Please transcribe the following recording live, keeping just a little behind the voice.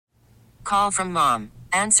call from mom.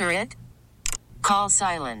 Answer it. Call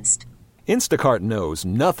silenced. Instacart knows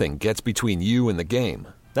nothing gets between you and the game.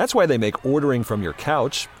 That's why they make ordering from your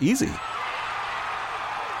couch easy.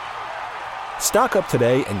 Stock up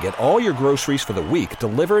today and get all your groceries for the week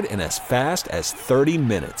delivered in as fast as 30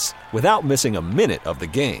 minutes without missing a minute of the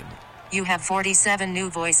game. You have 47 new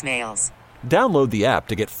voicemails. Download the app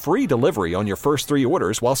to get free delivery on your first 3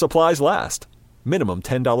 orders while supplies last. Minimum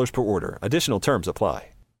 $10 per order. Additional terms apply.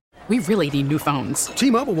 We really need new phones.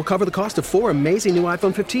 T-Mobile will cover the cost of 4 amazing new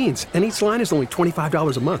iPhone 15s, and each line is only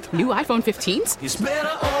 $25 a month. New iPhone 15s? It's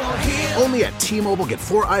better over here. Only at T-Mobile, get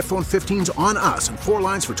 4 iPhone 15s on us and 4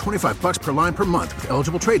 lines for $25 per line per month with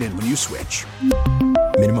eligible trade-in when you switch.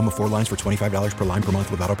 Minimum of 4 lines for $25 per line per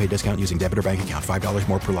month with autopay discount using debit or bank account. $5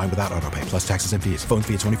 more per line without autopay, plus taxes and fees. Phone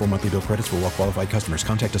fee at 24 monthly bill credits for well-qualified customers.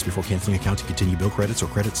 Contact us before canceling account to continue bill credits or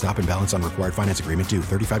credit stop and balance on required finance agreement due.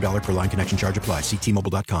 $35 per line connection charge applies. See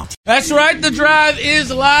T-Mobile.com. That's right. The drive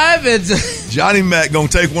is live. It's Johnny Mac gonna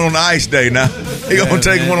take one on the ice day now. He gonna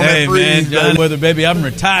take one on that freeze day. Johnny Weather, baby, I'm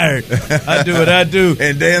retired. I do what I do.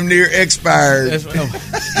 And damn near expired.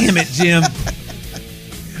 Damn it, Jim.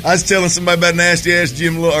 I was telling somebody about Nasty Ass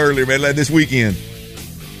Jim a little earlier, man, like this weekend.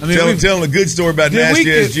 I mean, telling a good story about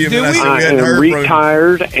Nasty Ass Jim. I am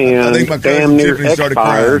retired and I think my damn near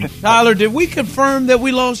expired. Tyler, did we confirm that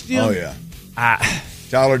we lost Jim? Oh, yeah.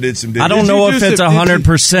 Tyler did some digging. I don't know if it's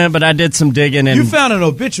 100%, but I did some digging. And you found an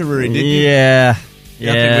obituary, didn't you? Yeah. I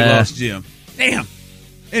think we lost Jim. Damn.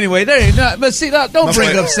 Anyway, there ain't not. But see, don't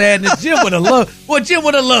bring up sadness. Jim would have loved. Well, Jim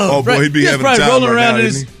would have loved. Oh boy, right? he'd be having a time rolling right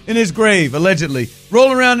around now, in his grave, allegedly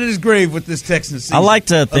rolling around in his grave with this Texan season. I like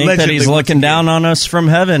to think that he's looking down on us from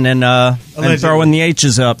heaven and throwing the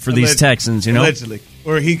H's up for these Texans. You know, allegedly,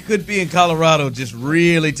 or he could be in Colorado, just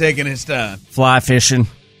really taking his time, fly fishing.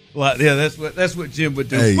 Well, yeah, that's what Jim would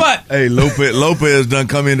do. Hey, but Lopez done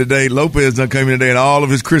come in today. And all of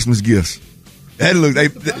his Christmas gifts. That look,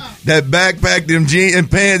 that backpack, them jeans and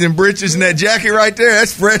pants and breeches and that jacket right there.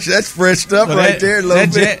 That's fresh. That's fresh stuff there.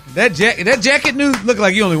 That jacket looked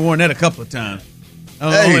like you only worn that a couple of times.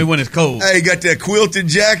 Only when it's cold. Hey, got that quilted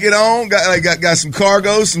jacket on. Got some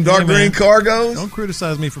cargos, some dark green cargos. Don't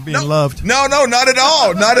criticize me for being loved. No, not at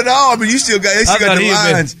all. Not at all. I mean, they still got the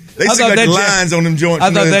lines. They still got the lines on them joints.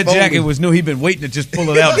 I thought that jacket was new. He'd been waiting to just pull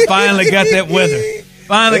it out. Finally got that weather.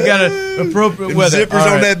 Finally got an appropriate weather.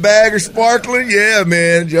 Zippers on that bag are sparkling. Yeah,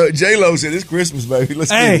 man. J-Lo said it's Christmas, baby.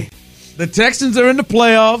 Let's do it. The Texans are in the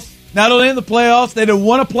playoffs. Not only in the playoffs, they done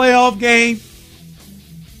won a playoff game.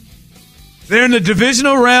 They're in the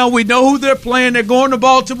divisional round. We know who they're playing. They're going to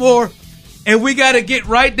Baltimore. And we got to get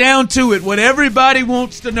right down to it, what everybody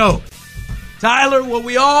wants to know. Tyler, what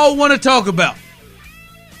we all want to talk about.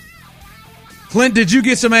 Clint, did you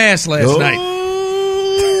get some ass last night?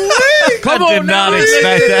 Come on, I did not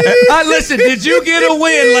expect that. Listen, did you get a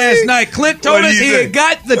win last night? Clint told us he had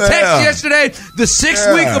got the text yesterday, the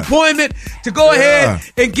 6-week appointment to go ahead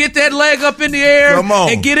and get that leg up in the air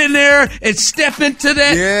and get in there and step into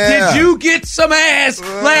that. Yeah. Did you get some ass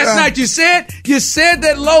last night? You said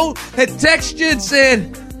that Lowe had texted you and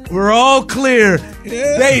said, we're all clear,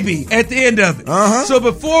 baby, at the end of it. So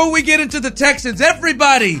before we get into the Texans,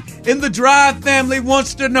 everybody in the Drive family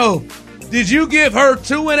wants to know, did you give her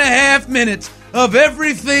 2.5 minutes of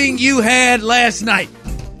everything you had last night?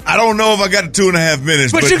 I don't know if I got 2.5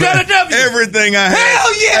 minutes. But you got a W. Everything I had.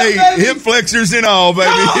 Hell yeah, baby. Hip flexors and all, baby.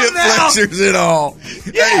 Flexors and all.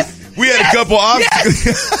 Yes. Hey, we had a couple obstacles.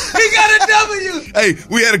 Yes. He got a W. Hey,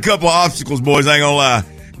 we had a couple obstacles, boys. I ain't gonna lie.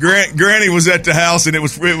 Granny was at the house and she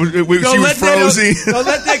was frozen. Don't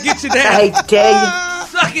let that get you down. Hey, King.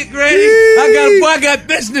 Suck it, Granny. I got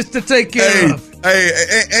business to take care of. Hey,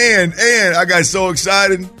 and I got so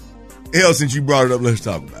excited. Hell, since you brought it up, let's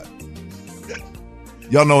talk about it.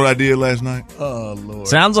 Y'all know what I did last night? Oh, Lord.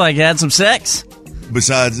 Sounds like you had some sex.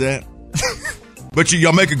 Besides that. But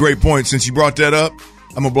y'all make a great point. Since you brought that up,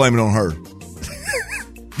 I'm going to blame it on her.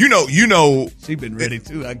 You know. She been ready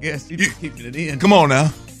too, I guess. She been keeping it in. Come on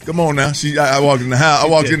now. I walked in the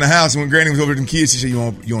house. And when Granny was over with them kids, she said, "You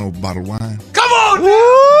want a bottle of wine?" Come on,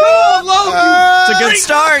 Logan. It's a good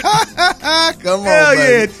start. Come on, hell baby.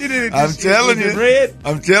 Yeah, she did it. I'm telling you. Red?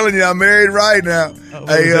 I'm telling you, I'm married right now.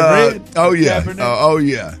 Red? Oh yeah. Oh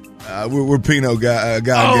yeah. We're Pinot Pinot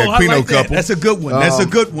like couple. That's a good one. That's a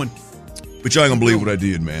good one. But y'all ain't gonna believe what I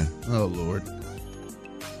did, man. Oh Lord.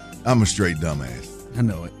 I'm a straight dumbass. I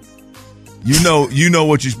know it. You know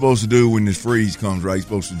what you're supposed to do when this freeze comes, right? You're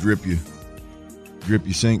supposed to drip your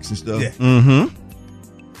sinks and stuff. Yeah. Mm-hmm.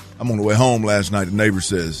 I'm on the way home last night. The neighbor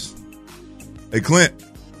says, "Hey, Clint,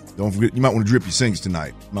 don't forget you might want to drip your sinks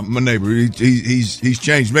tonight." My neighbor, he's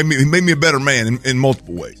changed. He made me a better man in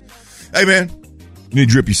multiple ways. Hey, man, you need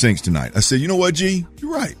to drip your sinks tonight. I said, you know what, G?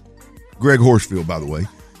 You're right. Greg Horsfield, by the way.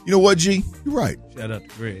 You know what, G? You're right. Shout out to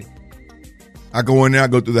Greg. I go in there, I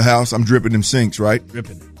go through the house, I'm dripping them sinks, right?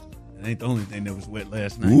 Dripping it. That ain't the only thing that was wet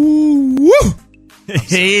last night. Ooh, woo!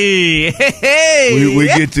 Hey. We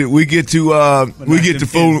get to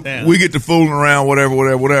fooling around,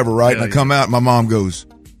 whatever, right? And I come out, and my mom goes,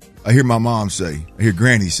 I hear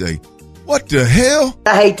Granny say, "What the hell?"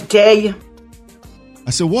 I hate to tell you.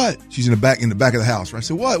 I said, "What?" She's in the back of the house, right? I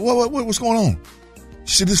said, what's going on?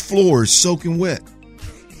 She said, "This floor is soaking wet."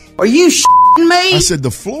 Are you shitting me? I said,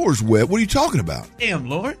 "The floor's wet. What are you talking about?" Damn,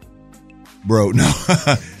 Lord. Bro, no.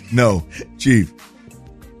 No, Chief.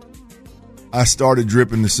 I started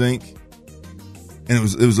dripping the sink, and it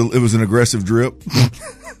was an aggressive drip.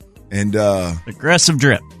 And aggressive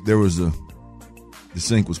drip. There was the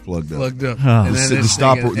sink was plugged up. And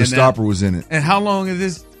the stopper was in it. And how long is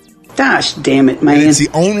this? Gosh damn it, man! And it's the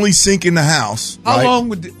only sink in the house. How long?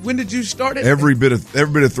 When did you start it? Every bit of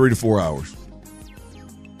 3 to 4 hours.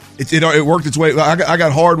 It worked its way. I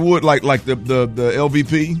got hardwood like the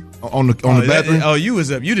LVP on the bathroom. You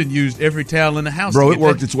was up. You didn't use every towel in the house, bro. It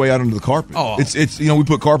worked its way out into the carpet. Oh, it's we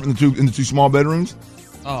put carpet in the two small bedrooms.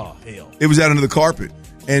 Oh hell! It was out into the carpet,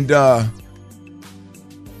 and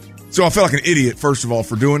so I felt like an idiot first of all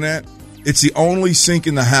for doing that. It's the only sink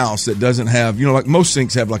in the house that doesn't have like most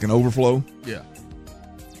sinks have like an overflow. Yeah.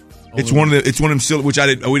 It's one of them silly, which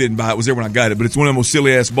we didn't buy. It was there when I got it, but it's one of those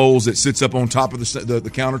silly ass bowls that sits up on top of the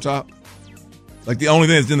countertop. Like the only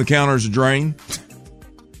thing that's in the counter is a drain,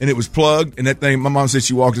 and it was plugged. And that thing, my mom said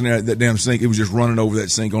she walked in there, that damn sink, it was just running over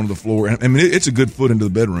that sink onto the floor. And I mean, it's a good foot into the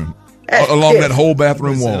bedroom, along that whole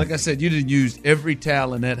bathroom wall. Like I said, you didn't use every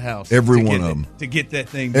towel in that house. Every one of them to get that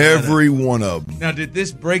thing. Every one of them. Now, did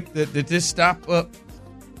this break? Did this stop up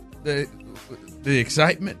the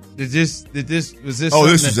excitement? Was this? Oh,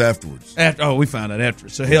 this was afterwards. We found out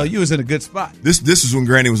afterwards. So hell, you was in a good spot. This is when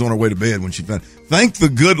Granny was on her way to bed when she found. Thank the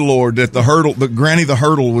good Lord that the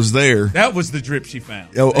hurdle was there. That was the drip she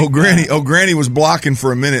found. Granny was blocking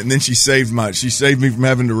for a minute, and then she saved me from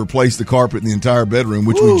having to replace the carpet in the entire bedroom,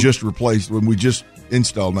 which we just replaced when we just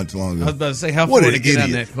installed not too long ago. I was about to say, how far to get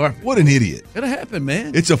on that carpet? What an idiot! It'll happen,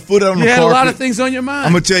 man. It's a foot on the carpet. You had a lot of things on your mind.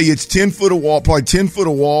 I'm gonna tell you, it's 10 foot of wall, probably 10 foot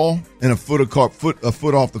of wall, and a foot off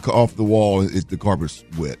the wall. The carpet's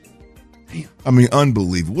wet. Damn. I mean,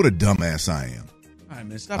 unbelievable. What a dumbass I am. All right,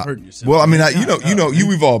 man, stop hurting yourself. Well, I mean,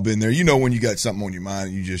 we've all been there. You know when you got something on your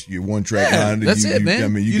mind, and you're one track mind. That's it, man. I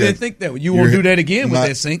mean, you didn't think that you won't do that again with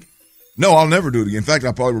that sink. No, I'll never do it again. In fact,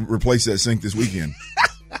 I'll probably replace that sink this weekend.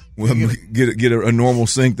 We'll get a normal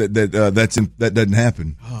sink that doesn't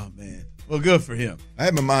happen. Oh man, well, good for him. I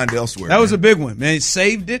had my mind elsewhere. That was a big one, man. He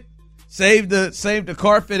saved it, saved the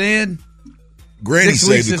carpet in. Granny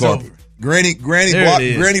saved the carpet.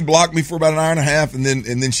 Granny blocked me for about an hour and a half, and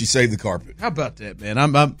then she saved the carpet. How about that, man?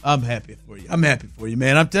 I'm happy for you. I'm happy for you,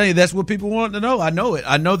 man. I'm telling you, that's what people want to know. I know it.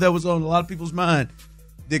 I know that was on a lot of people's mind.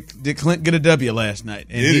 Did Clint get a W last night?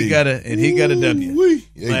 And he got a W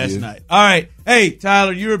last night. All right. Hey,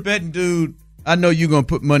 Tyler, you're a betting dude. I know you're gonna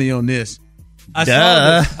put money on this.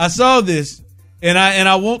 I saw this, and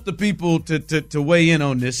I want the people to weigh in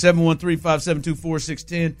on this.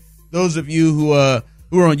 713-572-4610. Those of you who are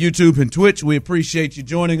on YouTube and Twitch, we appreciate you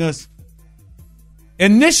joining us.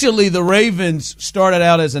 Initially, the Ravens started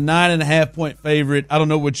out as a 9.5-point favorite. I don't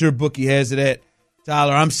know what your bookie has it at,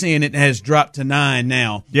 Tyler. I'm seeing it has dropped to 9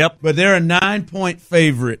 now. Yep. But they're a 9-point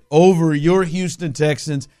favorite over your Houston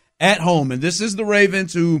Texans at home. And this is the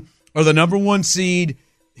Ravens, who are the number 1 seed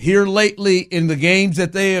here lately in the games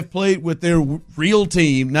that they have played with their real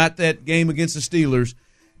team, not that game against the Steelers.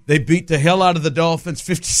 They beat the hell out of the Dolphins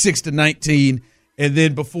 56-19. And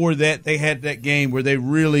then before that, they had that game where they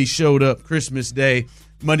really showed up Christmas Day,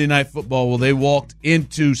 Monday Night Football, where they walked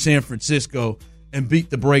into San Francisco and beat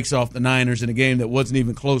the brakes off the Niners in a game that wasn't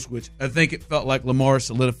even close, which I think it felt like Lamar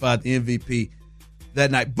solidified the MVP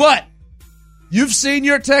that night. But you've seen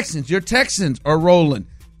your Texans. Your Texans are rolling.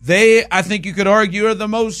 They, I think you could argue, are the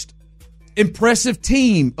most impressive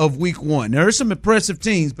team of Week 1. There are some impressive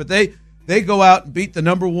teams, but they go out and beat the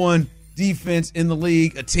number 1 defense in the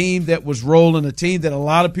league, a team that was rolling, a team that a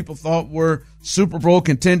lot of people thought were Super Bowl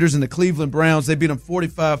contenders in the Cleveland Browns. They beat them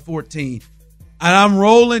 45-14. And I'm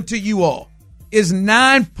rolling to you all. Is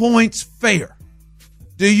 9 points fair?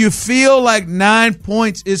 Do you feel like 9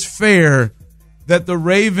 points is fair that the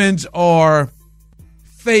Ravens are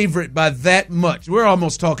favored by that much? We're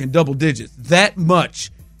almost talking double digits. That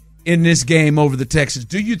much in this game over the Texans.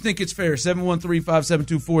 Do you think it's fair?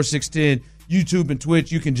 713-572-4610, YouTube and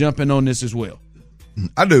Twitch. You can jump in on this as well.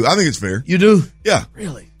 I do. I think it's fair. You do? Yeah.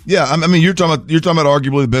 Really? Yeah, I mean, you're talking about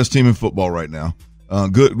arguably the best team in football right now.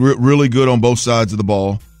 Good, really good on both sides of the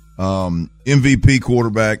ball. MVP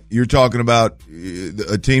quarterback. You're talking about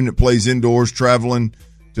a team that plays indoors, traveling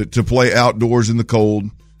to play outdoors in the cold.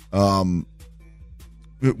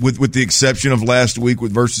 With the exception of last week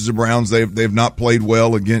versus the Browns, they've not played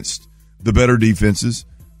well against the better defenses.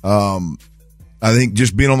 I think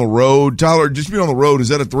just being on the road, Tyler, is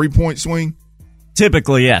that a 3-point swing?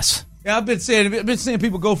 Typically, yes. Yeah, I've been seeing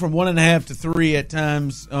people go from 1.5 to 3 at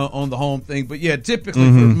times on the home thing, but yeah, typically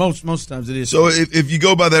for most times it is. So if you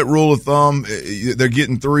go by that rule of thumb, they're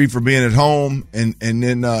getting 3 for being at home, and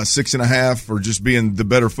then 6.5 for just being the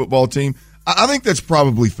better football team. I think that's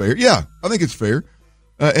probably fair. Yeah, I think it's fair.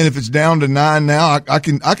 And if it's down to 9 now, I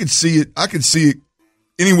can see it. I could see it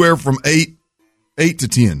anywhere from 8 to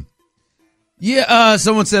 10. Yeah,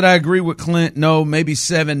 someone said I agree with Clint. No, maybe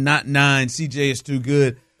 7, not 9. CJ is too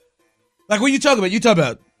good. Like when you talk about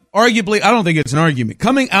arguably, I don't think it's an argument.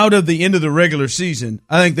 Coming out of the end of the regular season,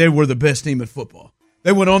 I think they were the best team in football.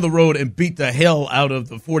 They went on the road and beat the hell out of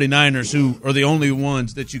the 49ers, who are the only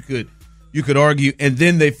ones that you could argue, and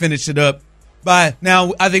then they finished it up by,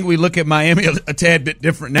 now I think we look at Miami a tad bit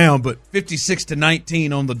different now, but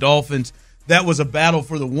 56-19 on the Dolphins. That was a battle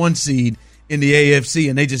for the 1 seed in the AFC,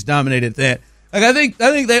 and they just dominated that. Like I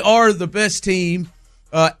think they are the best team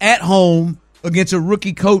at home against a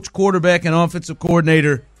rookie coach, quarterback, and offensive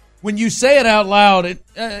coordinator. When you say it out loud,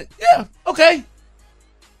 yeah, okay.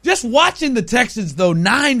 Just watching the Texans, though,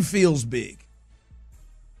 9 feels big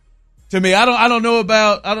to me. I don't know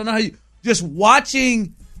how you just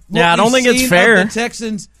watching. Yeah, I don't think it's fair. The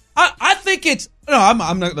Texans, I think it's no.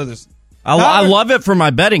 I'm not going to. I love it for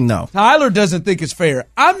my betting, though. Tyler doesn't think it's fair.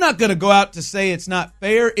 I'm not going to go out to say it's not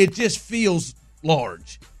fair. It just feels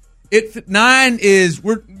large.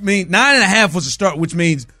 9.5 was a start, which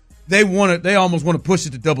means they almost want to push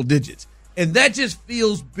it to double digits, and that just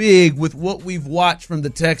feels big with what we've watched from the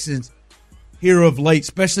Texans here of late,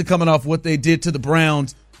 especially coming off what they did to the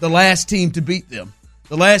Browns, the last team to beat them,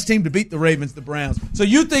 the last team to beat the Ravens, the Browns. So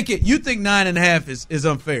you think 9.5 is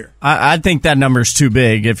unfair? I think that number's too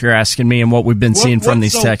big if you're asking me, and what we've been seeing from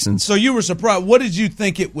these Texans. So you were surprised. What did you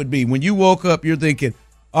think it would be when you woke up? You're thinking,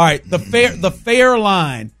 all right, the fair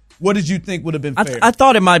line. What did you think would have been fair? I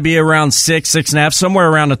thought it might be around 6.5, somewhere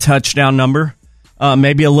around a touchdown number,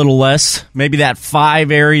 maybe a little less, maybe that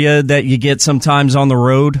 5 area that you get sometimes on the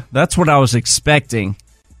road. That's what I was expecting.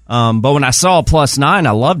 But when I saw a +9,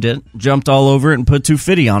 I loved it. Jumped all over it and put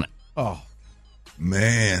 250 on it. Oh,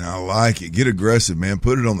 man, I like it. Get aggressive, man.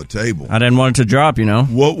 Put it on the table. I didn't want it to drop,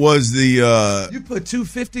 What was the? You put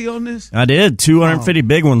 250 on this? I did. 250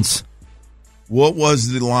 big ones. What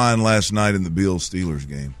was the line last night in the Bills-Steelers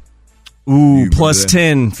game? Ooh,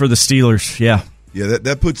 +10 for the Steelers. Yeah. Yeah,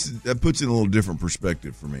 that puts it in a little different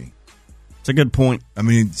perspective for me. It's a good point. I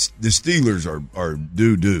mean, the Steelers are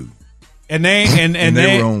doo-doo. And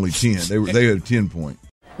they were only 10. They had a 10-point.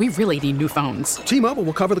 We really need new phones. T-Mobile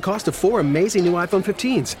will cover the cost of 4 amazing new iPhone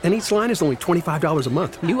 15s, and each line is only $25 a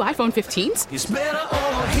month. New iPhone 15s? It's better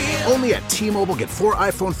over here. Only at T-Mobile, get 4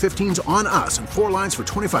 iPhone 15s on us and 4 lines for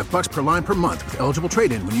 $25 per line per month with eligible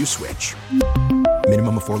trade-in when you switch.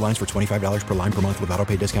 Minimum of 4 lines for $25 per line per month with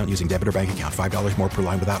autopay discount using debit or bank account. $5 more per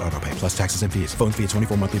line without autopay, plus taxes and fees. Phone fee at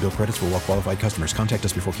 24 monthly bill credits for well-qualified customers. Contact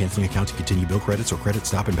us before canceling account to continue bill credits or credit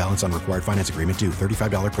stop and balance on required finance agreement due.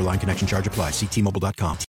 $35 per line connection charge applies. See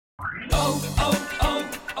T-Mobile.com.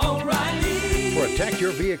 O'Reilly. Protect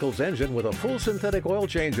your vehicle's engine with a full synthetic oil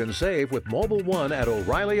change and save with Mobile One at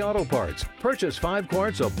O'Reilly Auto Parts. Purchase 5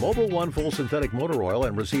 quarts of Mobile One full synthetic motor oil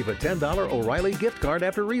and receive a $10 O'Reilly gift card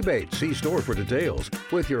after rebate. See store for details.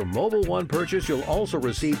 With your Mobile One purchase, you'll also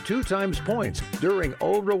receive 2 times points during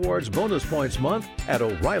Old Rewards Bonus Points Month at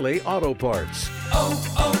O'Reilly Auto Parts.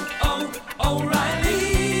 O'Reilly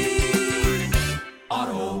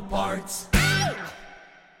Auto Parts.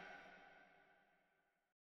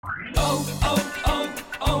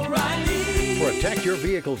 O'Reilly. Protect your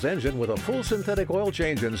vehicle's engine with a full synthetic oil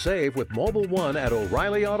change and save with Mobile One at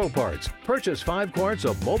O'Reilly Auto Parts. Purchase 5 quarts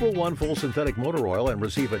of Mobile One full synthetic motor oil and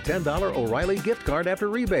receive a $10 O'Reilly gift card after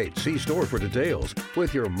rebate. See store for details.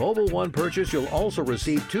 With your Mobile One purchase, you'll also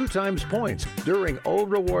receive 2 times points during Old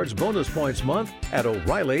Rewards Bonus Points Month at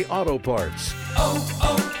O'Reilly Auto Parts.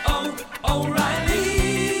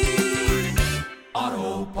 O'Reilly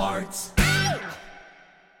Auto Parts.